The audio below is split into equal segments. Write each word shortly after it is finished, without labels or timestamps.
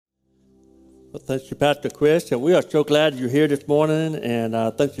Well, thank you, Pastor Chris, and we are so glad you're here this morning, and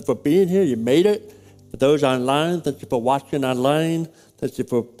thank you for being here. You made it. For those online, thank you for watching online. Thank you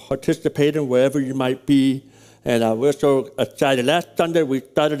for participating wherever you might be, and we're so excited. Last Sunday, we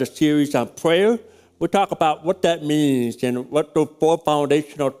started a series on prayer. We'll talk about what that means and what the four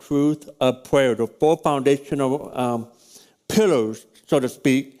foundational truths of prayer, the four foundational pillars, so to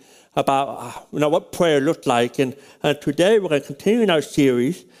speak, about what prayer looks like. And today, we're going to continue in our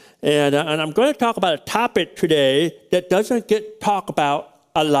series. And I'm going to talk about a topic today that doesn't get talked about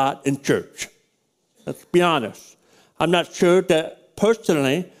a lot in church. Let's be honest. I'm not sure that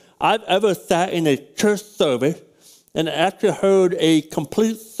personally I've ever sat in a church service and actually heard a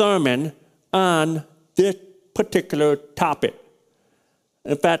complete sermon on this particular topic.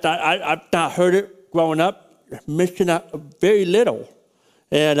 In fact, I've not heard it growing up, mentioned very little.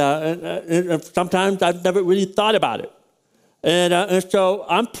 And sometimes I've never really thought about it. And so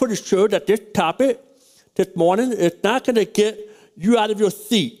I'm pretty sure that this topic this morning is not going to get you out of your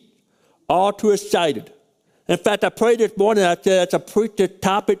seat all too excited. In fact, I prayed this morning, I said, as I preach this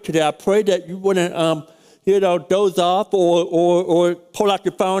topic today, I pray that you wouldn't, doze off or pull out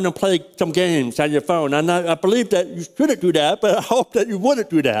your phone and play some games on your phone. And I believe that you shouldn't do that, but I hope that you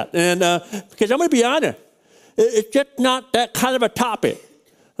wouldn't do that. And because I'm going to be honest, it's just not that kind of a topic.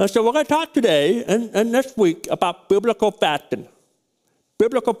 So we're going to talk today and next week about biblical fasting.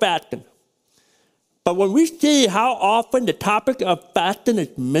 Biblical fasting. But when we see how often the topic of fasting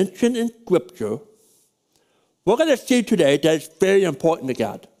is mentioned in Scripture, we're going to see today that it's very important to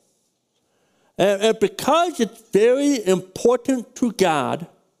God. And because it's very important to God,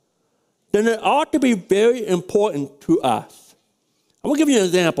 then it ought to be very important to us. I'm going to give you an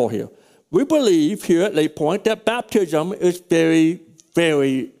example here. We believe here at Lake Point that baptism is very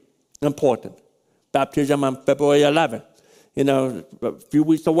important. Baptism on February 11th, a few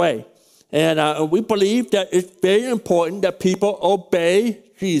weeks away. And we believe that it's very important that people obey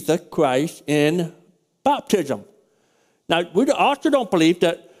Jesus Christ in baptism. Now, we also don't believe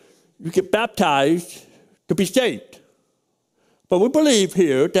that you get baptized to be saved. But we believe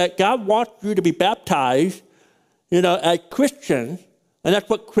here that God wants you to be baptized, as Christians, and that's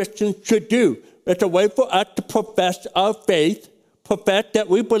what Christians should do. It's a way for us to profess our faith, profess that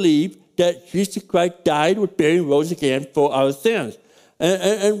we believe that Jesus Christ died, was buried, and rose again for our sins.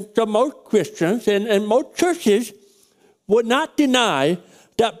 And so most Christians and most churches would not deny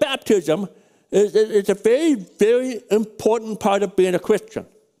that baptism is a very, very important part of being a Christian.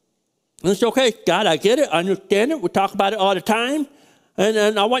 And it's okay, God, I get it, I understand it, we talk about it all the time,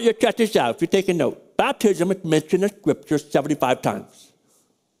 and I want you to check this out if you're taking note. Baptism is mentioned in Scripture 75 times.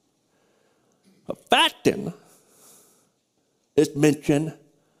 Fasting is mentioned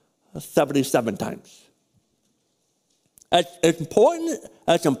 77 times. As important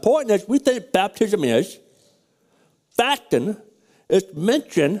as we think baptism is, fasting is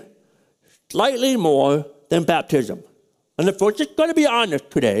mentioned slightly more than baptism. And if we're just going to be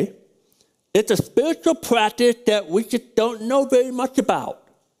honest today, it's a spiritual practice that we just don't know very much about.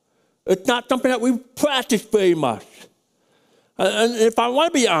 It's not something that we practice very much. And if I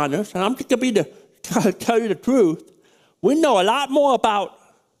want to be honest, and I'm just going to tell you the truth, we know a lot more about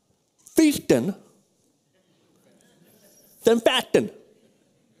feasting than fasting.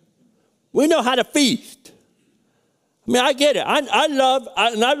 We know how to feast. I mean, I get it.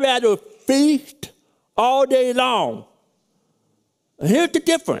 I'd rather feast all day long. And here's the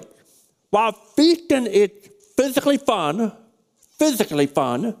difference. While feasting is physically fun,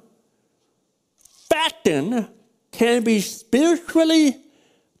 fasting can be spiritually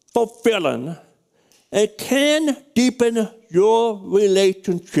fulfilling and can deepen your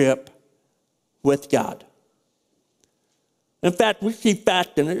relationship with God. In fact, we see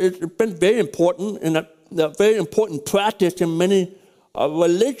fasting, it's been very important and a very important practice in many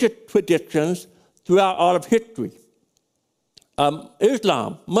religious traditions throughout all of history.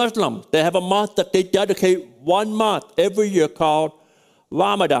 Islam, Muslims, they have a month that they dedicate 1 month every year called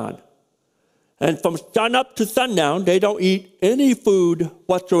Ramadan. And from sunup to sundown, they don't eat any food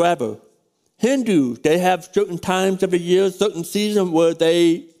whatsoever. Hindus, they have certain times of the year, certain seasons where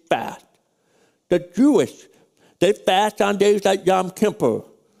they fast. The Jewish, they fast on days like Yom Kippur,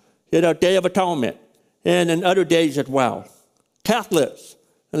 Day of Atonement, and in other days as well. Catholics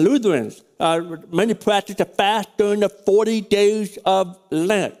and Lutherans, many practice a fast during the 40 days of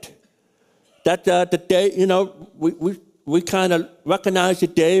Lent. That's the day, we kind of recognize the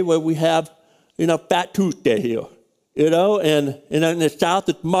day where we have, Fat Tuesday here, and in the South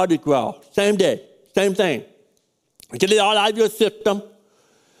it's Mardi Gras. Same day, same thing. Get it all out of your system,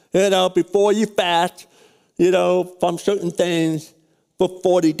 before you fast, from certain things for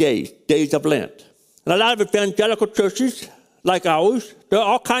 40 days, days of Lent. And a lot of evangelical churches like ours, there are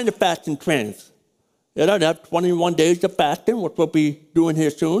all kinds of fasting trends. You know, they have 21 days of fasting, which we'll be doing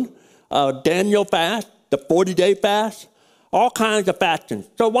here soon. Daniel fast, the 40-day fast, all kinds of fasting.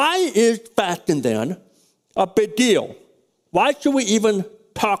 So why is fasting then a big deal? Why should we even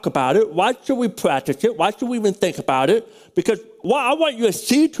talk about it? Why should we practice it? Why should we even think about it? Because what I want you to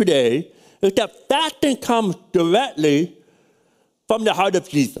see today is that fasting comes directly from the heart of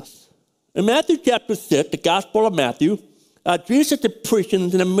Jesus. In Matthew chapter 6, the Gospel of Matthew, Jesus is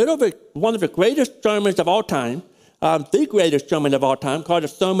preaching in the middle of one of the greatest sermons of all time, the greatest sermon of all time, called the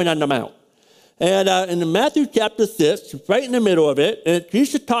Sermon on the Mount. And in Matthew chapter 6, right in the middle of it,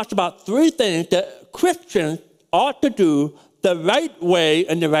 Jesus talks about three things that Christians ought to do the right way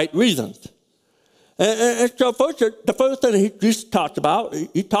and the right reasons. And so the first thing Jesus talks about,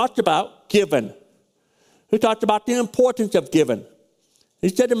 he talks about giving. He talks about the importance of giving. He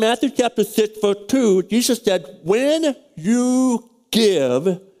said in Matthew chapter 6, verse 2, Jesus said, when you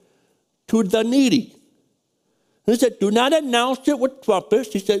give to the needy. He said, do not announce it with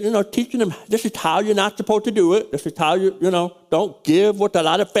trumpets. He said, teaching them, this is how you're not supposed to do it. This is how don't give with a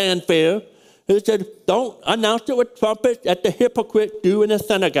lot of fanfare. He said, don't announce it with trumpets as the hypocrites do in the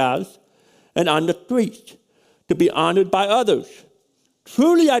synagogues and on the streets to be honored by others.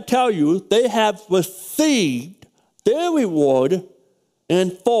 Truly, I tell you, they have received their reward in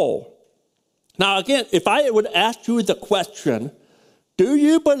full. Now, again, if I would ask you the question, do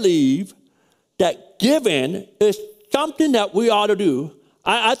you believe that giving is something that we ought to do?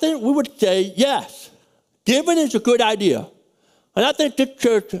 I think we would say yes. Giving is a good idea. And I think this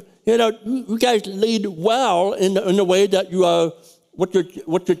church, you guys lead well in the way that you are with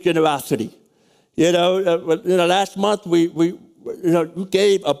your generosity. Last month you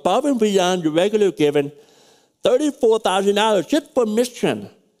gave above and beyond your regular giving $34,000 just for mission.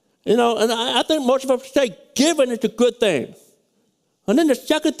 And I think most of us say giving is a good thing. And then the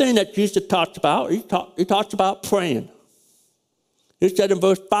second thing that Jesus talks about, he talks about praying. He said in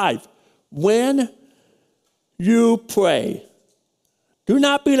verse 5, when you pray, do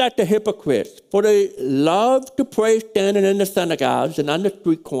not be like the hypocrites, for they love to pray standing in the synagogues and on the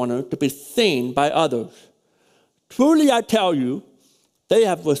street corners to be seen by others. Truly I tell you, they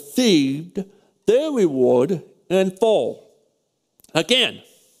have received their reward in full. Again,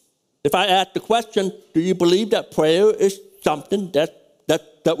 if I ask the question, do you believe that prayer is something that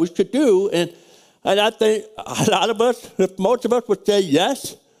we should do? And I think a lot of us, if most of us would say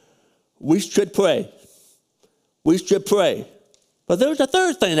yes, we should pray. We should pray. But there's a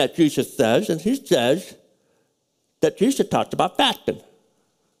third thing that Jesus says, and he says that Jesus talks about fasting.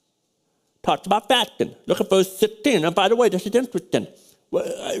 Talks about fasting. Look at verse 16. And by the way, this is interesting.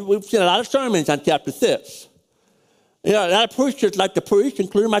 We've seen a lot of sermons on chapter 6. A lot of preachers like to preach,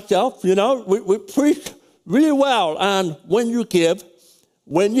 including myself. We preach really well on when you give,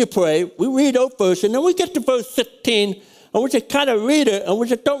 when you pray. We read those verses, and then we get to verse 16, and we just kind of read it, and we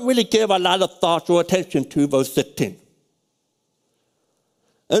just don't really give a lot of thought or attention to verse 16.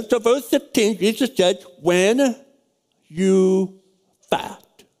 And so verse 15, Jesus said, when you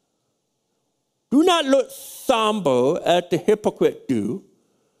fast, do not look somber as the hypocrites do,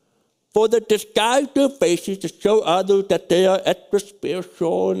 for they disguise their faces to show others that they are extra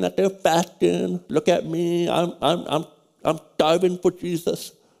spiritual and that they're fasting. Look at me, I'm starving for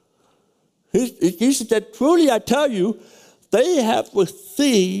Jesus. Jesus said, truly I tell you, they have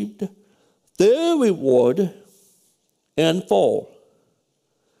received their reward in full.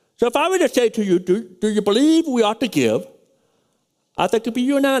 So if I were to say to you, do you believe we ought to give? I think it would be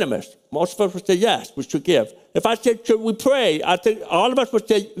unanimous. Most of us would say, yes, we should give. If I said, should we pray? I think all of us would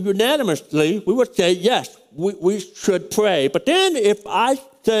say unanimously, we would say, yes, we should pray. But then if I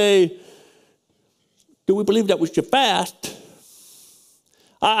say, do we believe that we should fast?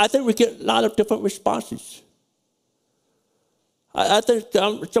 I think we get a lot of different responses. I think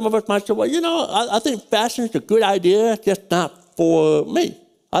some of us might say, well, I think fasting is a good idea, just not for me.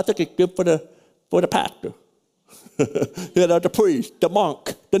 I think it's good for the pastor. The priest, the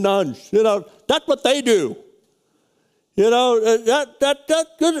monk, the nuns, that's what they do. That's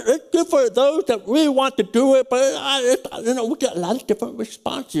good. It's good for those that really want to do it, but we get a lot of different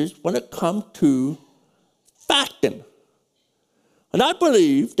responses when it comes to fasting. And I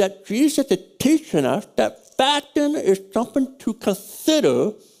believe that Jesus is teaching us that fasting is something to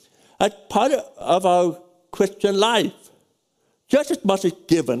consider as part of our Christian life, just as much as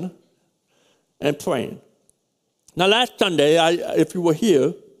giving and praying. Now, last Sunday, if you were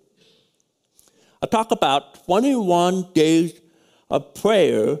here, I talked about 21 days of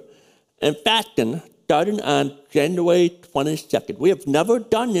prayer and fasting starting on January 22nd. We have never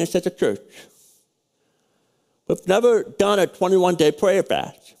done this as a church. We've never done a 21-day prayer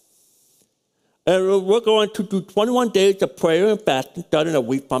fast. And we're going to do 21 days of prayer and fasting starting a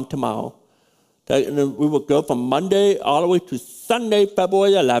week from tomorrow. And we will go from Monday all the way to Sunday,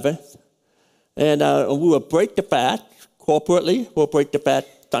 February 11th. And we will break the fast corporately. We'll break the fast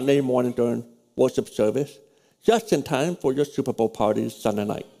Sunday morning during worship service, just in time for your Super Bowl party Sunday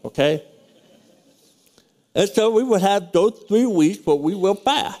night, okay? And so we will have those 3 weeks where we will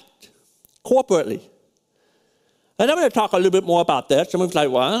fast corporately. And I'm going to talk a little bit more about that. Someone's like,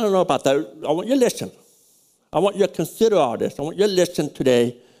 well, I don't know about that. I want you to listen. I want you to consider all this. I want you to listen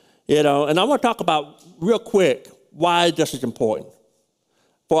today, and I want to talk about real quick why this is important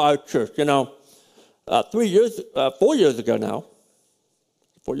for our church. 4 years ago now,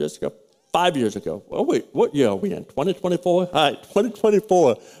 4 years ago, 5 years ago. Oh, wait, what year are we in? 2024? All right,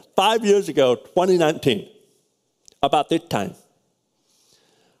 2024. 5 years ago, 2019, about this time,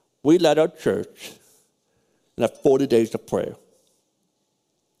 we led our church in 40 days of prayer.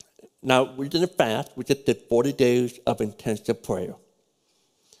 Now, we didn't fast. We just did 40 days of intensive prayer.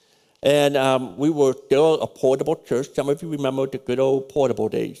 And we were still a portable church. Some of you remember the good old portable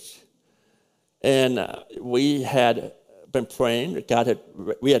days. And we had been praying.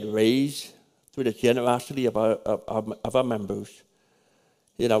 We had raised, through the generosity of our members,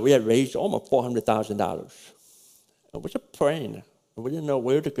 we had raised almost $400,000. And we were praying. We didn't know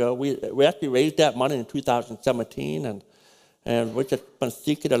where to go. We actually raised that money in 2017, and we just been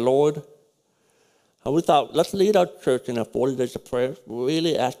seeking the Lord. And we thought, let's lead our church in 40 days of prayer.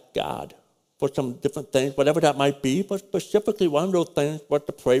 Really ask God for some different things, whatever that might be. But specifically, one of those things was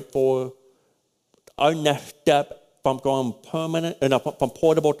to pray for our next step from going permanent, from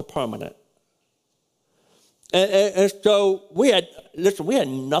portable to permanent. And so we had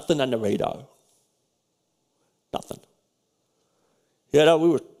nothing on the radar. Nothing. We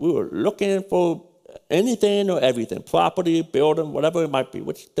were looking for anything or everything, property, building, whatever it might be,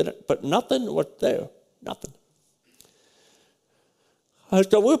 but nothing was there, nothing.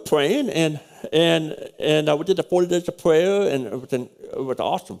 So we were praying, and we did the 40 days of prayer, and it was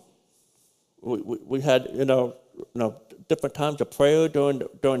awesome. We had different times of prayer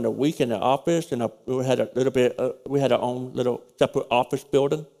during the week in the office, and we had our own little separate office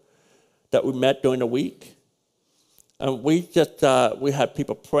building that we met during the week. And we had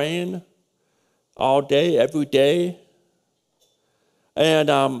people praying all day, every day.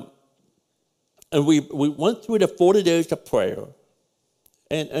 And we went through the 40 days of prayer.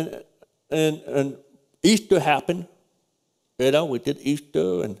 And Easter happened. We did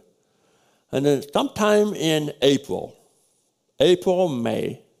Easter. And then sometime in April,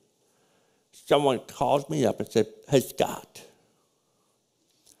 May, someone calls me up and said, hey, Scott,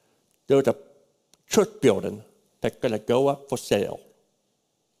 there's a church building that's going to go up for sale.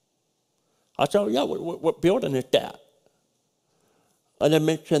 I said, yeah, what building is that? And I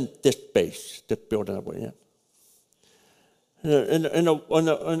mentioned this space, this building that we're in. And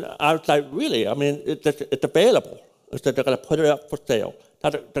I was like, really? I mean, it's available. I said, they're going to put it up for sale.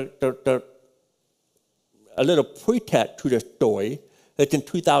 Now, a little pretext to the story, it's in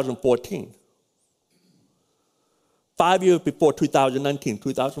 2014. 5 years before 2019,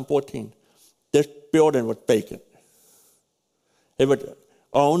 2014, this building was vacant. It was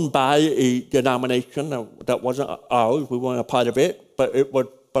owned by a denomination that wasn't ours. We weren't a part of it, but it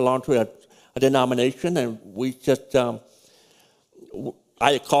belonged to a denomination, and we just,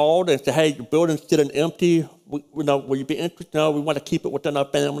 I called and said, hey, the building's sitting empty. Will you be interested? No, we want to keep it within our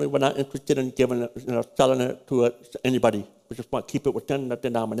family. We're not interested in giving it, selling it to anybody. We just want to keep it within the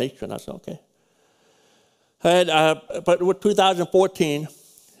denomination. I said, okay. But it was 2014,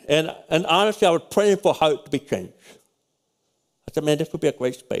 and honestly, I was praying for how it to be changed. I said, man, this would be a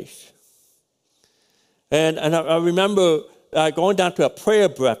great space. And I remember going down to a prayer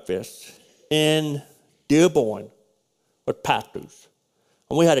breakfast in Dearborn with pastors.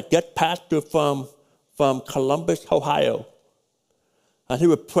 And we had a guest pastor from Columbus, Ohio. And he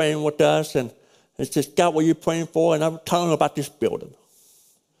was praying with us, and he said, Scott, what are you praying for? And I was telling him about this building.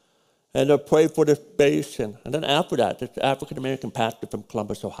 And I prayed for this space. And then after that, this African-American pastor from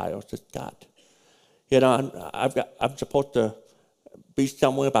Columbus, Ohio said, Scott, I'm supposed to be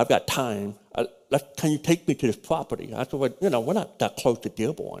somewhere, but I've got time. Can you take me to this property? I said, well, we're not that close to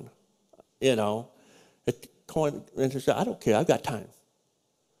Dearborn. And he said, I don't care, I've got time.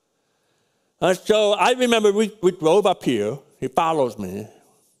 So I remember we drove up here. He follows me.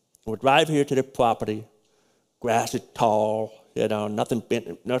 We drive here to the property. Grass is tall. Nothing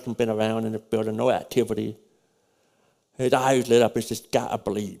been around in the building. No activity. His eyes lit up. He says, "God, I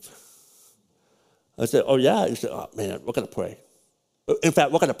believe. I said, oh, yeah? He said, oh, man, we're going to pray. In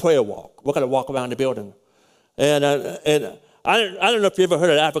fact, we're going to prayer walk. We're going to walk around the building. And I don't know if you ever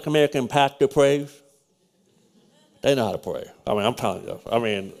heard of African-American pastor praise. They know how to pray. I mean, I'm telling you. I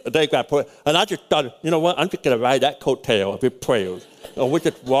mean, they got prayer. And I just thought, you know what? I'm just going to ride that coattail of his prayers. And we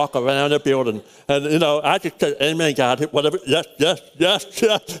just walk around the building. And, I just said, amen, God, whatever. Yes, yes, yes,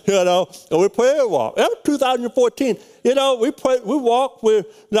 yes, And we prayer walk. That was 2014. We pray, we walk with,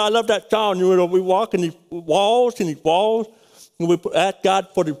 I love that song. We walk in these walls, and we ask God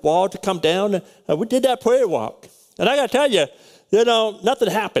for the walls to come down. And we did that prayer walk. And I got to tell you, nothing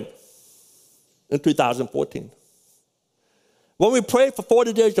happened in 2014. When we prayed for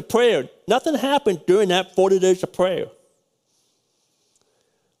 40 days of prayer, nothing happened during that 40 days of prayer.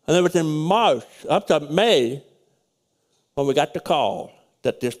 And it was in March, up to May, when we got the call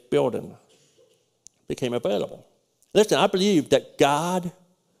that this building became available. Listen, I believe that God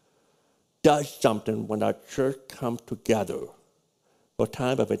does something when our church comes together for a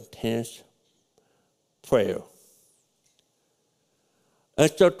time of intense prayer.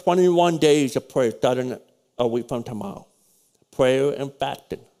 And so 21 days of prayer starting a week from tomorrow. Prayer and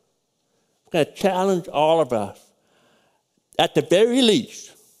fasting. I'm going to challenge all of us. At the very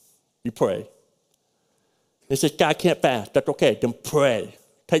least, you pray. They say, God, I can't fast. That's okay. Then pray.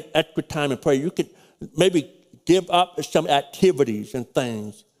 Take extra time and pray. You could maybe give up some activities and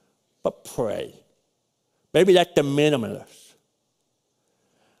things, but pray. Maybe that's the minimalist.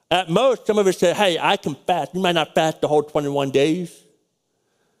 At most, some of us say, hey, I can fast. You might not fast the whole 21 days.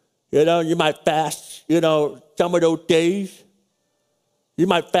 You might fast, some of those days. You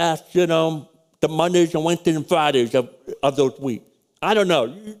might fast, the Mondays and Wednesdays and Fridays of those weeks. I don't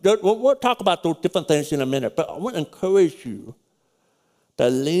know. We'll talk about those different things in a minute, but I want to encourage you to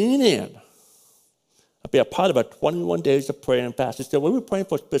lean in and be a part of our 21 days of prayer and fasting. So what are we praying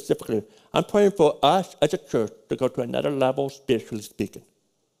for specifically? I'm praying for us as a church to go to another level, spiritually speaking.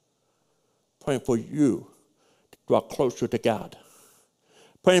 Praying for you to draw closer to God.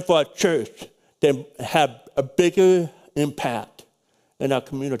 Praying for our church to have a bigger impact in our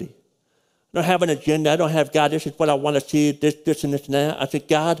community. I don't have an agenda. I don't have, God, this is what I want to see, this, and this, and that. I said,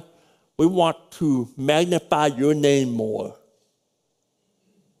 God, we want to magnify your name more.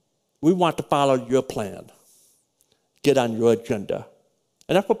 We want to follow your plan, get on your agenda.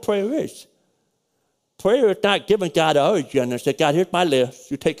 And that's what prayer is. Prayer is not giving God our agenda and say, God, here's my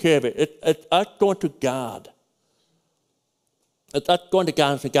list. You take care of it. It's us going to God. It's us going to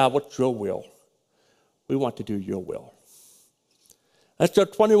God and say, God, what's your will? We want to do your will. And so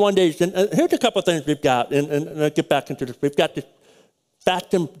 21 days, and here's a couple of things we've got, and I'll get back into this. We've got this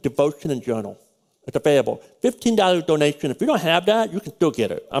fasting devotion and journal. It's available. $15 donation. If you don't have that, you can still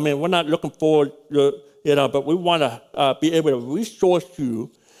get it. I mean, we're not looking for, but we want to be able to resource you.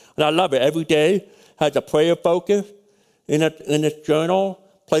 And I love it. Every day has a prayer focus in this journal,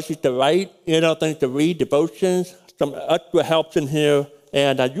 places to write, things to read, devotions, some extra helps in here.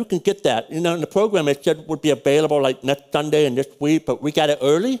 And you can get that. In the program, it said it would be available like next Sunday and this week, but we got it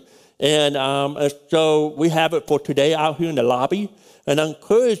early. And so we have it for today out here in the lobby. And I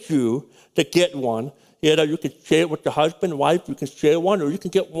encourage you to get one. You can share it with your husband, wife. You can share one, or you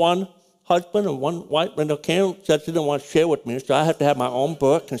can get one husband and one wife. And Karen said she didn't want to share with me, so I have to have my own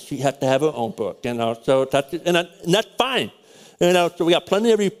book, and she has to have her own book. So that's it. And that's fine. So we got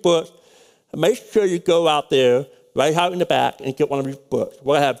plenty of these books. Make sure you go out there, right out in the back, and get one of these books.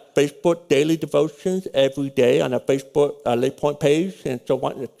 We'll have Facebook daily devotions every day on our Facebook Lake Point page. And so I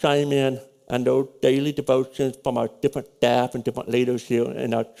want you to chime in on those daily devotions from our different staff and different leaders here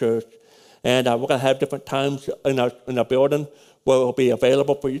in our church. And we're going to have different times in our building where it will be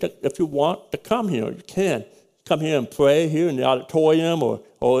available for you to, if you want to come here. You can come here and pray here in the auditorium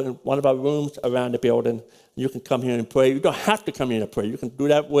or in one of our rooms around the building. You can come here and pray. You don't have to come here and pray. You can do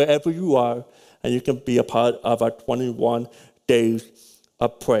that wherever you are. And you can be a part of our 21 days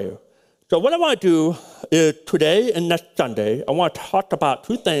of prayer. So what I want to do is today and next Sunday, I want to talk about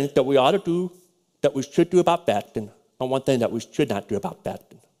two things that we ought to do, that we should do about fasting, and one thing that we should not do about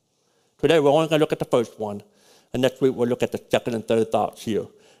fasting. Today we're only going to look at the first one, and next week we'll look at the second and third thoughts here.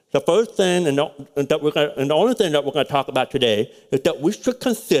 The first thing, and the only thing that we're going to talk about today, is that we should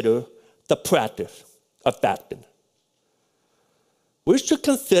consider the practice of fasting. We should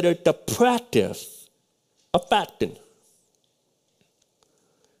consider the practice of fasting.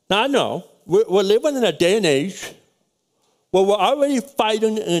 Now, I know we're living in a day and age where we're already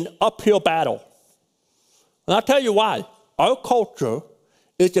fighting an uphill battle. And I'll tell you why. Our culture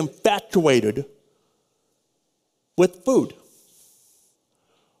is infatuated with food.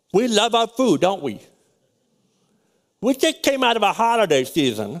 We love our food, don't we? We just came out of a holiday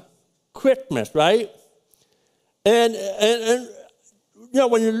season, Christmas, right? And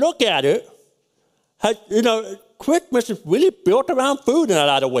when you look at it, Christmas is really built around food in a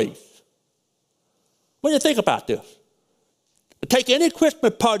lot of ways. What do you think about this? Take any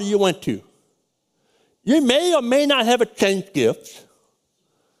Christmas party you went to. You may or may not have exchanged gifts.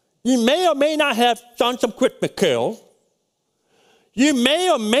 You may or may not have sung some Christmas carols. You may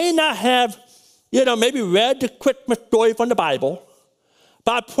or may not have, maybe read the Christmas story from the Bible.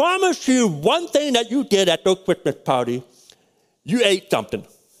 But I promise you one thing that you did at those Christmas party, you ate something.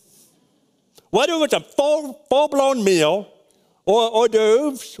 Whether it was a full-blown meal or hors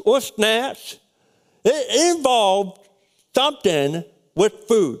d'oeuvres or snacks, it involved something with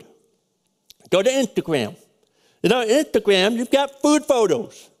food. Go to Instagram. Instagram, you've got food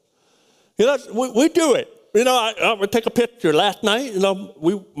photos. We do it. I take a picture last night,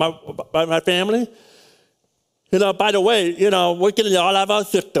 my family. By the way, we're getting it all out of our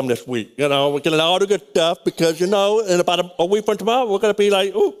system this week. We're getting all the good stuff because, in about a week from tomorrow, we're going to be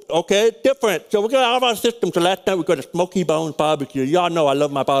like, ooh, okay, different. So we're getting all of our system. So last night we go to Smoky Bones Barbecue. Y'all know I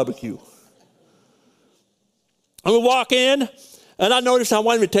love my barbecue. And we walk in, and I noticed on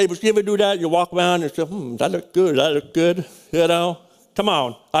one of the tables, you ever do that? You walk around and say, that looks good, that looks good, Come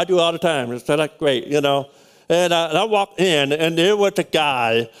on, I do it all the time. So that's great, And I walked in, and there was a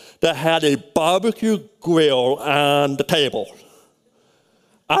guy that had a barbecue grill on the table.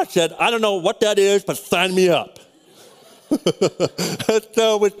 I said, I don't know what that is, but sign me up.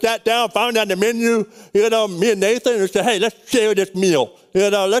 So we sat down, found out the menu, me and Nathan, and said, hey, let's share this meal.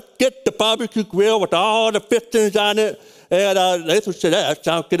 Let's get the barbecue grill with all the fixings on it. And Nathan said, that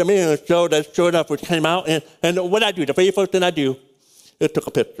sounds good to me. And so that sure enough, it came out. And what I do, the very first thing I do, is took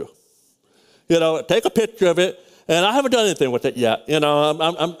a picture. Take a picture of it. And I haven't done anything with it yet.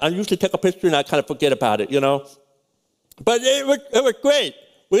 I usually take a picture and I kind of forget about it, But it was great.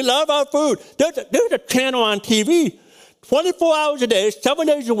 We love our food. There's a channel on TV, 24 hours a day, 7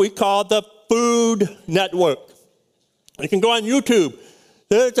 days a week, called the Food Network. You can go on YouTube.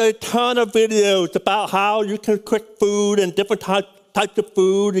 There's a ton of videos about how you can cook food and different types of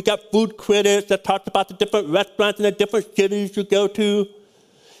food. You got food critics that talk about the different restaurants in the different cities you go to.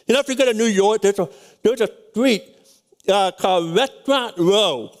 If you go to New York, there's a street called Restaurant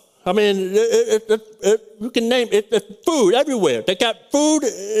Row. I mean, you can name it. It's food everywhere. They got food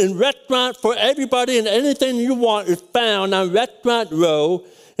in restaurants for everybody, and anything you want is found on Restaurant Row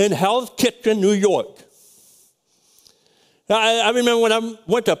in Hell's Kitchen, New York. I remember when I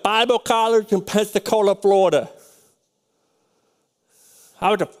went to Bible college in Pensacola, Florida.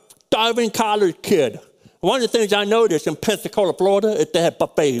 I was a starving college kid. One of the things I noticed in Pensacola, Florida, is they had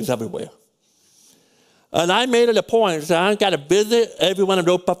buffets everywhere. And I made it a point, so I got to visit every one of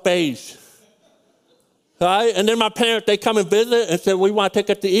those buffets. Right? And then my parents, they come and visit and say, we want to take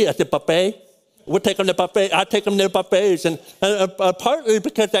us to eat. I said, buffet? We'll take them to buffet. I take them to buffets. And partly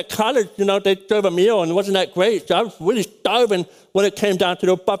because at college, they serve a meal and it wasn't that great. So I was really starving when it came down to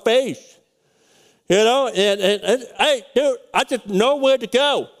those buffets. And hey, dude, I just know where to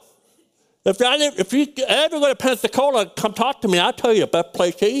go. If you ever go to Pensacola, come talk to me. I'll tell you the best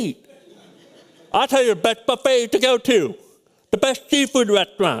place to eat. I'll tell you the best buffet to go to, the best seafood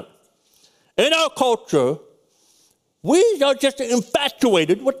restaurant. In our culture, we are just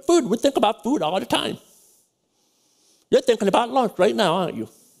infatuated with food. We think about food all the time. You're thinking about lunch right now, aren't you?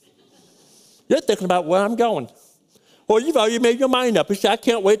 You're thinking about where I'm going. Or you've already made your mind up. You say, I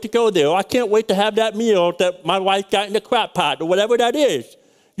can't wait to go there. Or I can't wait to have that meal that my wife got in the crock pot, or whatever that is.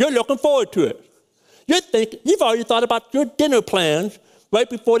 You're looking forward to it. You've already thought about your dinner plans right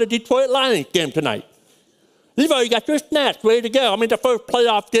before the Detroit Lions game tonight. You've already got your snacks ready to go. I mean, the first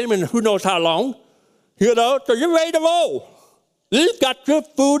playoff game in who knows how long. So you're ready to roll. You've got your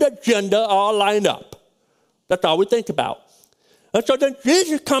food agenda all lined up. That's all we think about. And so then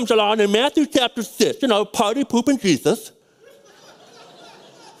Jesus comes along in Matthew chapter 6, party pooping Jesus.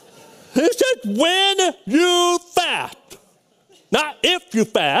 He says, when you fast, not if you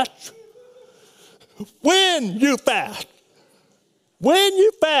fast, when you fast. When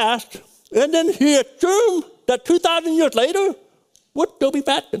you fast, and then he assumed that 2,000 years later, we'll still be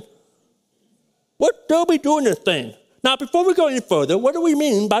fasting. We'll still be doing this thing. Now, before we go any further, what do we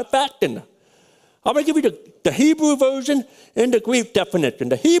mean by fasting? I'm going to give you the Hebrew version and the Greek definition.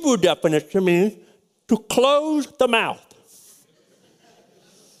 The Hebrew definition means to close the mouth.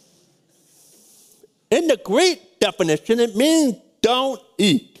 In the Greek definition, it means don't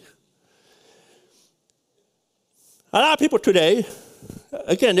eat. A lot of people today,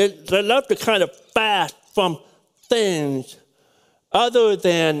 again, they love to kind of fast from things other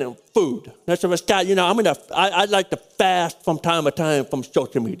than food. That's what Scott, I'd like to fast from time to time from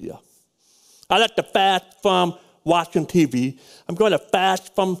social media. I like to fast from watching TV. I'm going to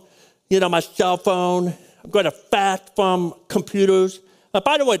fast from, my cell phone. I'm going to fast from computers.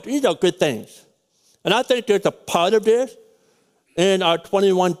 By the way, these are good things. And I think there's a part of this in our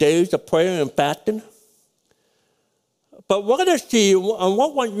 21 days of prayer and fasting. But we're going to see, and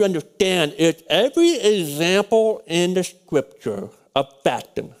what I want you to understand is every example in the scripture of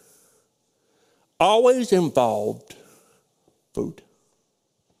fasting always involved food.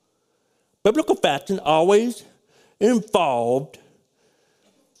 Biblical fasting always involved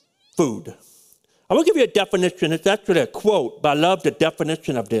food. I will give you a definition. It's actually a quote, but I love the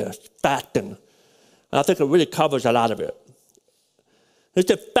definition of this, fasting. And I think it really covers a lot of it. It's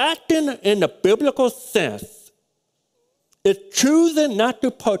that fasting in the biblical sense is choosing not to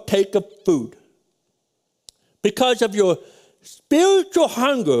partake of food because of your spiritual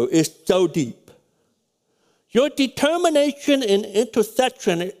hunger is so deep. Your determination in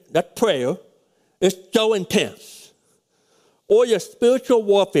intercession, that prayer, is so intense. Or your spiritual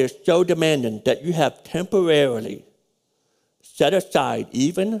warfare is so demanding that you have temporarily set aside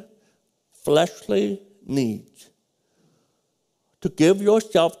even fleshly needs to give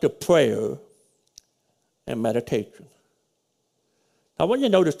yourself to prayer and meditation. I want you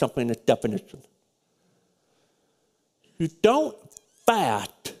to notice something in this definition. You don't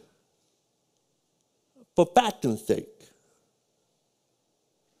fast for fasting's sake.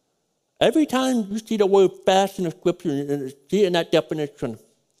 Every time you see the word fast in the scripture and see it in that definition,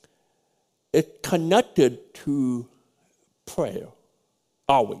 it's connected to prayer,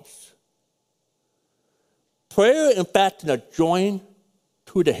 always. Prayer and fasting are joined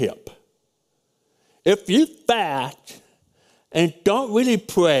to the hip. If you fast and don't really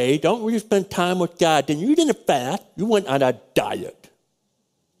pray, don't really spend time with God, then you didn't fast, you went on a diet.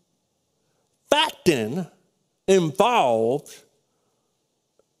 Fasting involves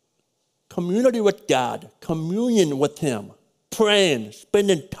community with God, communion with Him, praying,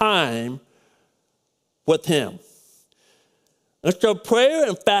 spending time with Him. And so prayer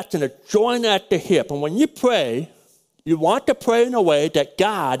and fasting are joined at the hip. And when you pray, you want to pray in a way that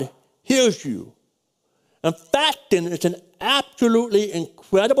God hears you. And fasting is an absolutely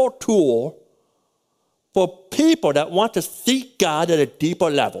incredible tool for people that want to seek God at a deeper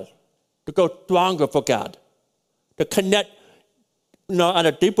level, to go stronger for God, to connect at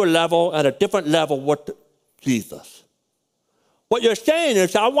a deeper level, at a different level with Jesus. What you're saying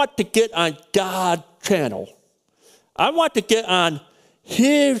is, I want to get on God's channel. I want to get on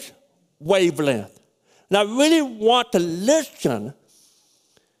His wavelength. And I really want to listen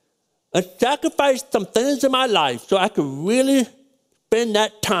and sacrifice some things in my life so I can really spend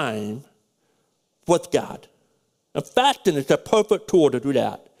that time with God. And fasting is a perfect tool to do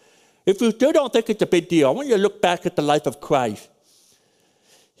that. If you still don't think it's a big deal, I want you to look back at the life of Christ.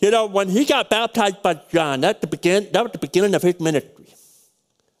 When he got baptized by John, that was the beginning of his ministry.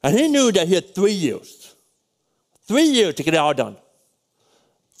 And he knew that he had 3 years. 3 years to get it all done.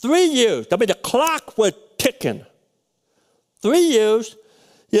 3 years. I mean, the clock was ticking. 3 years,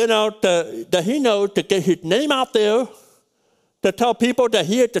 that he knows to get his name out there, to tell people that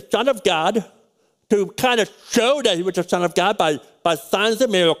he is the Son of God, to kind of show that he was the Son of God by signs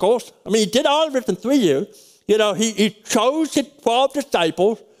and miracles. I mean, he did all of this in 3 years. He chose his 12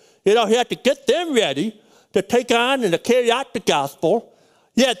 disciples. He had to get them ready to take on and to carry out the gospel.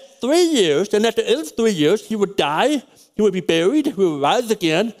 He had 3 years, and at the end of 3 years, he would die, he would be buried, he would rise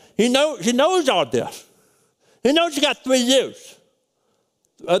again. He knows all this. He knows he got 3 years.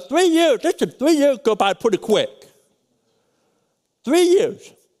 3 years, listen, 3 years go by pretty quick. 3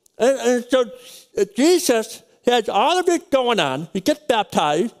 years. And so Jesus has all of this going on. He gets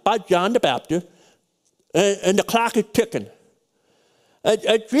baptized by John the Baptist, and the clock is ticking.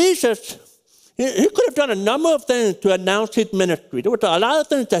 Jesus, he could have done a number of things to announce his ministry. There were a lot of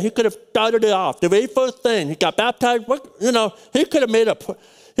things that he could have started it off. The very first thing, he got baptized. He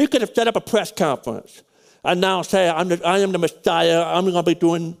could have set up a press conference and now say, I am the Messiah. I'm going to be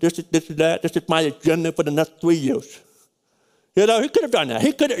doing this, that. This is my agenda for the next 3 years. He could have done that.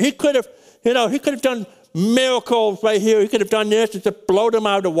 He could have done miracles right here. He could have done this and just blow them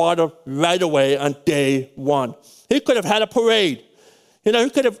out of the water right away on day one. He could have had a parade. He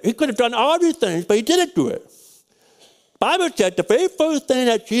could have done all these things, but he didn't do it. The Bible said the very first thing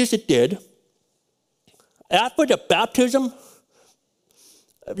that Jesus did after the baptism,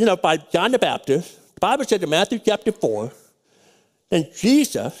 by John the Baptist, the Bible said in Matthew chapter 4, then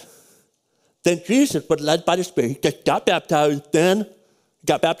Jesus was led by the Spirit. He just got baptized, then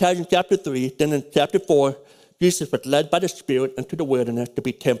got baptized in chapter 3, then in chapter 4, Jesus was led by the Spirit into the wilderness to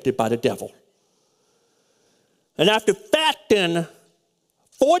be tempted by the devil. And after fasting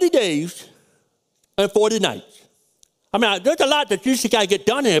 40 days and 40 nights. I mean, there's a lot that Jesus got to get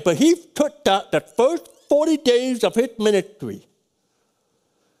done here, but he took the first 40 days of his ministry.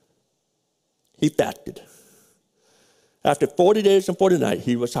 He fasted. After 40 days and 40 nights,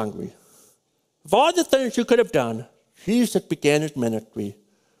 he was hungry. Of all the things you could have done, Jesus began his ministry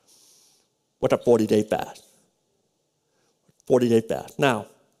with a 40-day fast. 40-day fast. Now,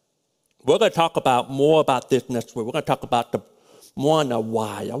 we're going to talk more about this next week. We're going to talk about more on the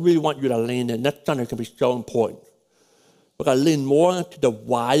why. I really want you to lean in. That's something that's going to be so important. We're going to lean more into the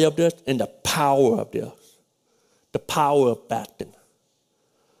why of this and the power of this. The power of fasting.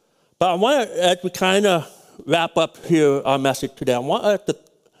 But I want to, as we kind of wrap up here our message today, I want us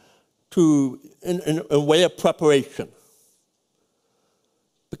to in a way of preparation.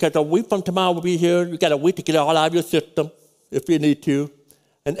 Because a week from tomorrow we'll be here. You got a week to get it all out of your system if you need to.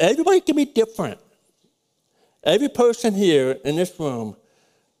 And everybody can be different. Every person here in this room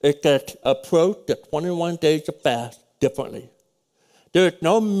is going to approach the 21 days of fast differently. There is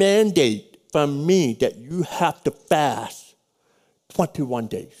no mandate from me that you have to fast 21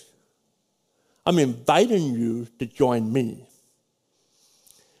 days. I'm inviting you to join me.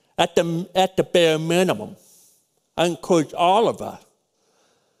 At the bare minimum, I encourage all of us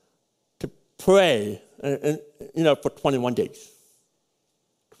to pray for 21 days.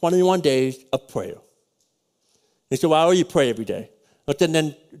 21 days of prayer. And so I already pray every day. But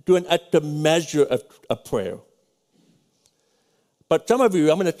then do an extra measure of prayer. But some of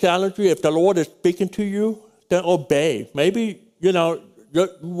you, I'm going to challenge you, if the Lord is speaking to you, then obey. Maybe,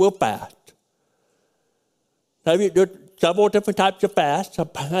 we'll fast. Maybe there's several different types of fasts.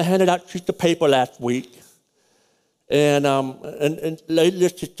 I handed out sheets of paper last week. And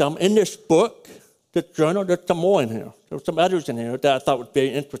listed some. In this book, this journal, there's some more in here. There's some others in here that I thought was very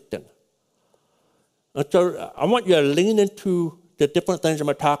interesting. And so I want you to lean into the different things I'm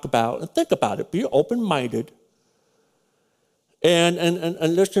going to talk about and think about it. Be open-minded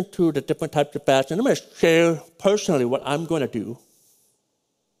and listen to the different types of fasts. And I'm going to share personally what I'm going to do.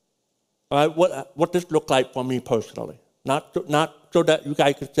 All right, what this looked like for me personally. Not so that you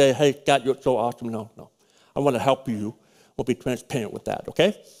guys can say, hey, God, you're so awesome. No. I want to help you. We'll be transparent with that,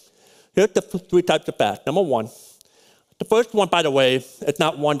 okay? Here's the three types of fast. Number one, the first one, by the way, it's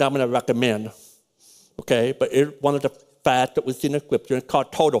not one that I'm going to recommend, okay? But it's one of the fasts that we see in the scripture. It's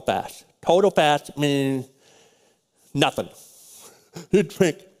called total fast. Total fast means nothing. You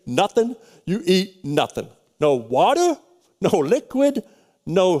drink nothing. You eat nothing. No water, no liquid,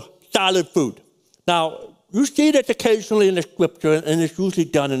 no solid food. Now, you see this occasionally in the scripture, and it's usually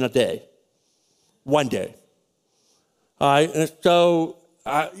done in a day. One day. All right, and so,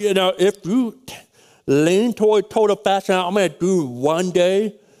 if you lean toward total fasting, I'm going to do one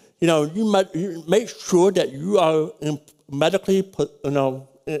day, you make sure that you are medically, in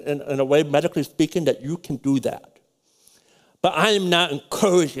a way, medically speaking, that you can do that. But I am not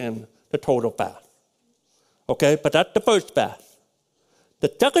encouraging the total fast. Okay, but that's the first fast.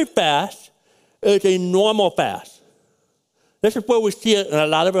 The second fast is a normal fast. This is where we see it in a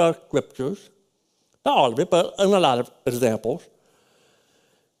lot of our scriptures. Not all of it, but in a lot of examples.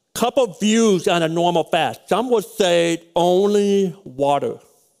 Couple views on a normal fast. Some would say only water.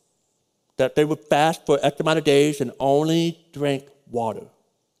 That they would fast for X amount of days and only drink water.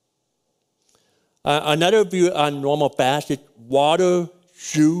 Another view on normal fast is water,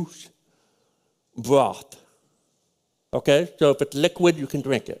 juice, broth. Okay, so if it's liquid, you can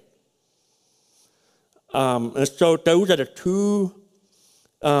drink it. And so those are the two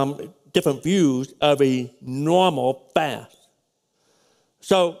different views of a normal fast.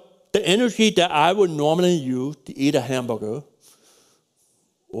 So the energy that I would normally use to eat a hamburger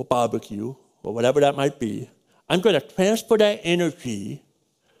or barbecue or whatever that might be, I'm going to transfer that energy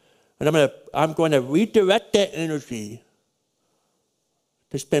and I'm going to redirect that energy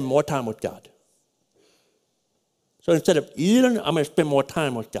to spend more time with God. So instead of eating, I'm going to spend more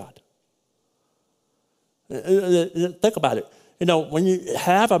time with God. Think about it. When you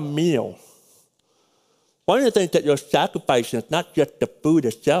have a meal, one of the things that you're sacrificing is not just the food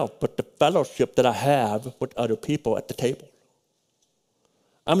itself, but the fellowship that I have with other people at the table.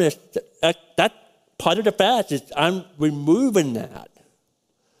 That part of the fast is I'm removing that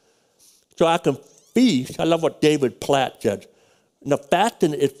so I can feast. I love what David Platt said. The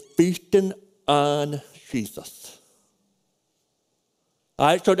fasting is feasting on Jesus. All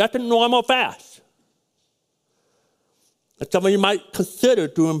right, so that's a normal fast. And some of you might consider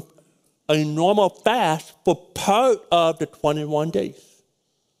doing a normal fast for part of the 21 days.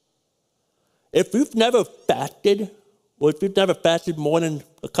 If you've never fasted, or if you've never fasted more than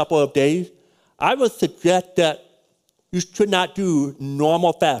a couple of days, I would suggest that you should not do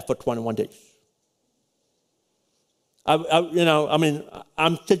normal fast for 21 days.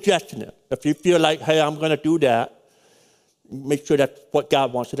 I'm suggesting it. If you feel like, hey, I'm going to do that, make sure that's what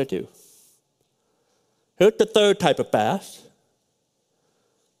God wants you to do. Here's the third type of fast,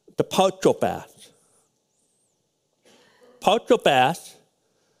 the partial fast. Partial fast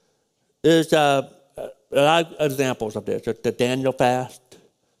is a lot of examples of this. There's the Daniel fast.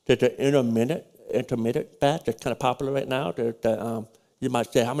 There's the intermittent fast that's kind of popular right now. There's the, you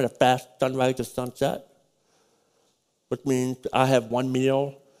might say, I'm going to fast sunrise to sunset, which means I have one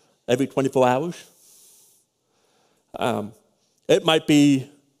meal every 24 hours. It might be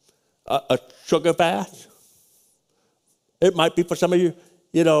a sugar fast. It might be for some of you,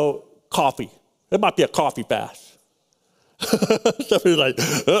 coffee. It might be a coffee fast. Somebody's like,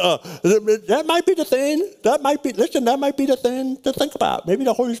 that might be the thing. That might be the thing to think about. Maybe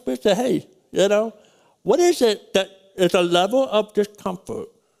the Holy Spirit said, hey, what is it that is a level of discomfort?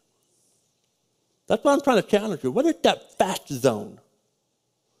 That's what I'm trying to challenge you. What is that fast zone?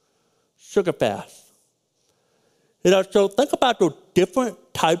 Sugar fast. So think about those different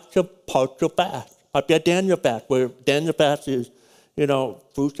types of partial fast. Might be a Daniel fast, where Daniel fast is,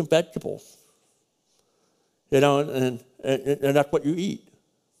 fruits and vegetables. And that's what you eat.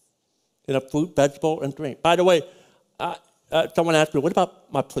 Fruit, vegetable, and drink. By the way, someone asked me, what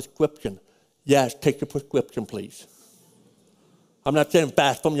about my prescription? Yes, take your prescription, please. I'm not saying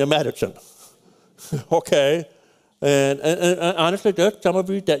fast from your medicine. Okay? And honestly, there's some of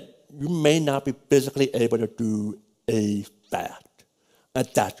you that you may not be physically able to do a fast. And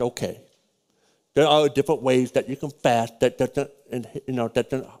that's okay. There are different ways that you can fast that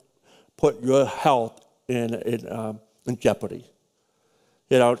doesn't put your health in jeopardy.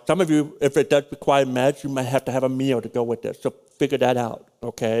 Some of you, if it does require meds, you might have to have a meal to go with it. So figure that out,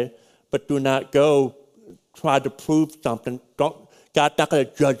 okay? But do not go try to prove something. God's not going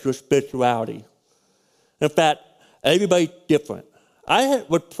to judge your spirituality. In fact, everybody's different. I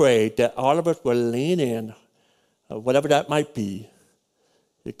would pray that all of us will lean in, whatever that might be,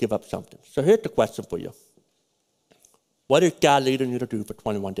 to give up something. So here's the question for you. What is God leading you to do for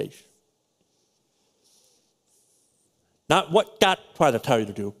 21 days? Not what God trying to tell you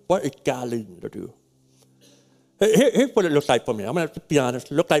to do. What is God leading you to do? Here's what it looks like for me. I'm going to be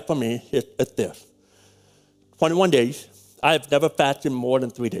honest. It looks like for me is this. 21 days. I have never fasted more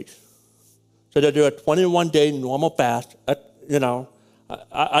than 3 days. So to do a 21-day normal fast,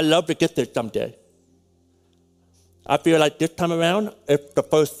 I love to get there someday. I feel like this time around, if the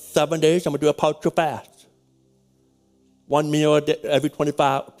first 7 days, I'm going to do a partial fast. One meal every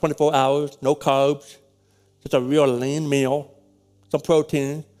 24 hours, no carbs. Just a real lean meal, some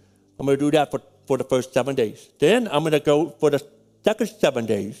protein. I'm going to do that for the first 7 days. Then I'm going to go for the second 7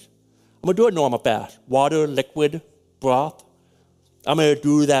 days. I'm going to do a normal fast, water, liquid, broth. I'm going to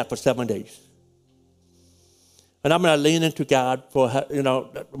do that for 7 days. And I'm going to lean into God for,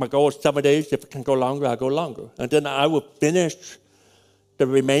 my goal is 7 days. If it can go longer, I'll go longer. And then I will finish the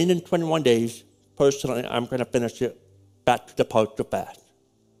remaining 21 days. Personally, I'm going to finish it back to the partial fast.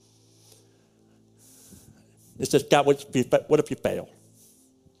 It says, God, what if you fail?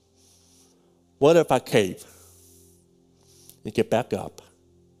 What if I cave? And get back up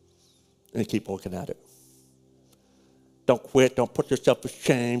and keep working at it. Don't quit. Don't put yourself to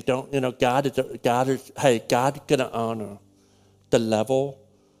shame. God's going to honor the level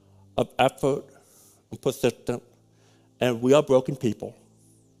of effort and persistence. And we are broken people.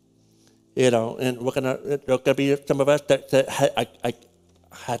 And there's going to be some of us that say, hey, I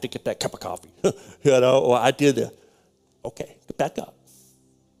had to get that cup of coffee, or I did it. Okay, get back up.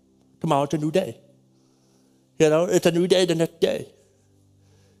 Tomorrow's a new day. It's a new day the next day.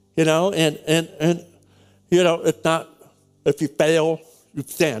 And it's not, if you fail, you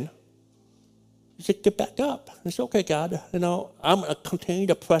sin. You just get back up. It's okay, God. I'm going to continue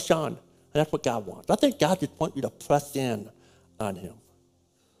to press on. And that's what God wants. I think God just wants you to press in on Him.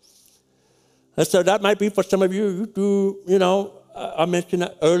 And so that might be for some of you. You do, I mentioned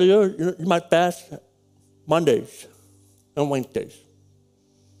that earlier. You might fast Mondays and Wednesdays.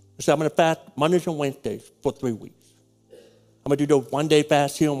 So I'm going to fast Mondays and Wednesdays for 3 weeks. I'm going to do the 1 day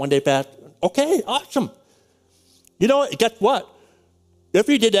fast here and 1 day fast. Okay, awesome. Guess what? If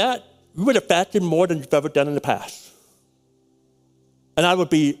you did that, you would have fasted more than you've ever done in the past. And I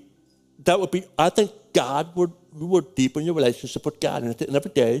think you would deepen your relationship with God. And at the end of the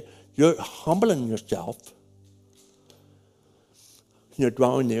day, you're humbling yourself. You're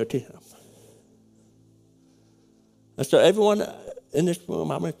drawing near to Him. And so everyone in this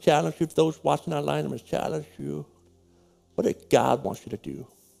room, I'm going to challenge you. Those watching online, I'm going to challenge you. What does God wants you to do?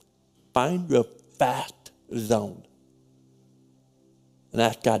 Find your fast zone. And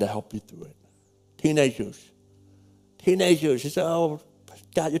ask God to help you through it. teenagers. He said, oh,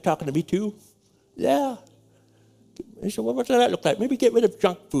 God, you're talking to me too? Yeah. He said, well, what does that look like? Maybe get rid of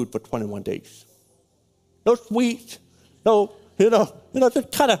junk food for 21 days. No sweets, no,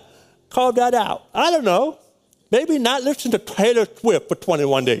 just kind of carve that out. I don't know. Maybe not listen to Taylor Swift for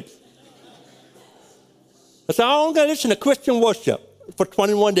 21 days. I said, I'm going to listen to Christian worship for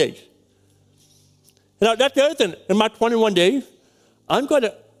 21 days. That's the other thing. In my 21 days,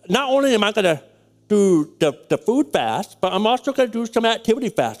 not only am I going to do the food fast, but I'm also going to do some activity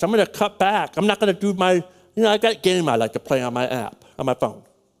fast. I'm going to cut back. I'm not going to do I got a game I like to play on my app, on my phone.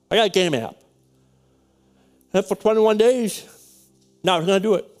 I got a game app. And for 21 days, now I'm going to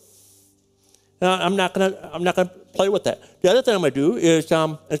do it. I'm not going to play with that. The other thing I'm going to do is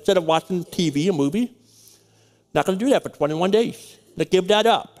instead of watching TV, a movie, not going to do that for 21 days. I'm going to give that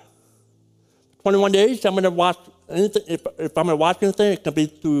up. 21 days, I'm going to watch anything. If I'm going to watch anything, it can be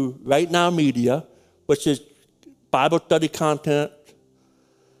through Right Now Media, which is Bible study content.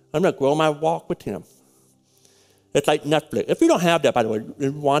 I'm going to grow my walk with Him. It's like Netflix. If you don't have that, by the way,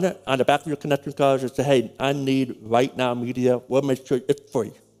 you want it, on the back of your connection cards, it says, hey, I need Right Now Media. We'll make sure it's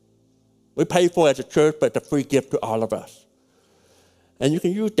free. We pay for it as a church, but it's a free gift to all of us. And you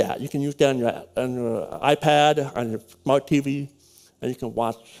can use that. You can use that on your iPad, on your smart TV, and you can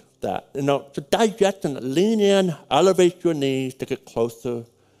watch that. To digest and lean in, elevate your knees to get closer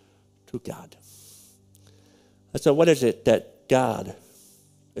to God. And so what is it that God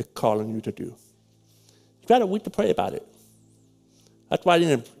is calling you to do? You've got a week to pray about it. That's why I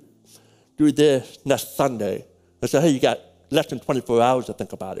didn't do this next Sunday and say, hey, you got less than 24 hours to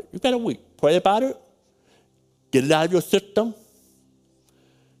think about it. You've got a week. Pray about it. Get it out of your system.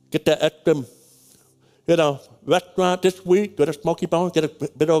 Get that extra, restaurant this week. Go to Smoky Bones. Get a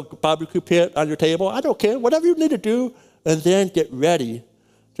bit of barbecue pit on your table. I don't care. Whatever you need to do. And then get ready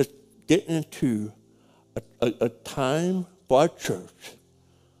to get into a time for our church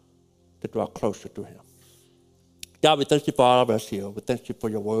to draw closer to Him. God, we thank You for all of us here. We thank You for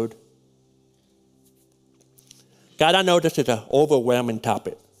Your word. God, I know this is an overwhelming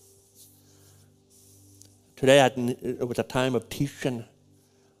topic. Today, it was a time of teaching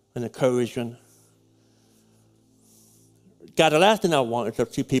and encouraging. God, the last thing I want is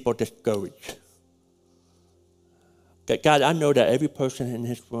to see people discouraged. God, I know that every person in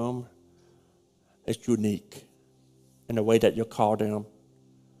this room is unique in the way that You call them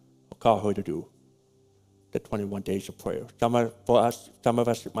or call her to do the 21 days of prayer. Some of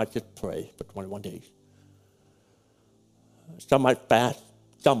us might just pray for 21 days. Some might fast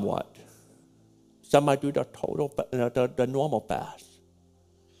somewhat. Some might do the the normal fast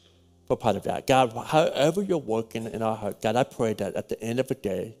for part of that. God, however You're working in our heart, God, I pray that at the end of the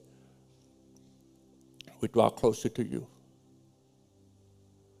day, we draw closer to You.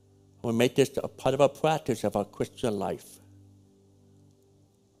 We make this a part of our practice of our Christian life.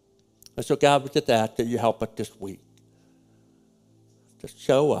 And so, God, we just ask that You help us this week to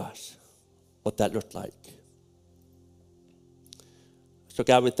show us what that looks like. So,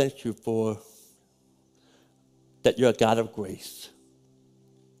 God, we thank You for that You're a God of grace.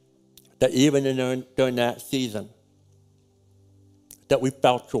 That even during that season, that we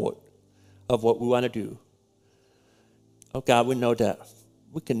fell short of what we want to do. Oh, God, we know that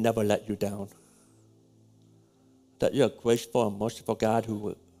we can never let You down. That You're a graceful and merciful God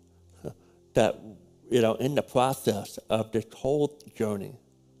that, in the process of this whole journey,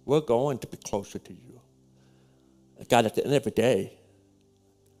 we're going to be closer to You. God, at the end of the day,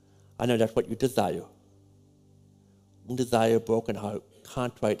 I know that's what You desire. You desire a broken heart,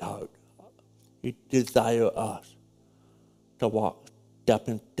 contrite heart. You desire us to walk step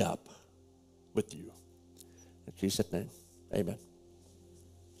in step with You. In Jesus' name, amen.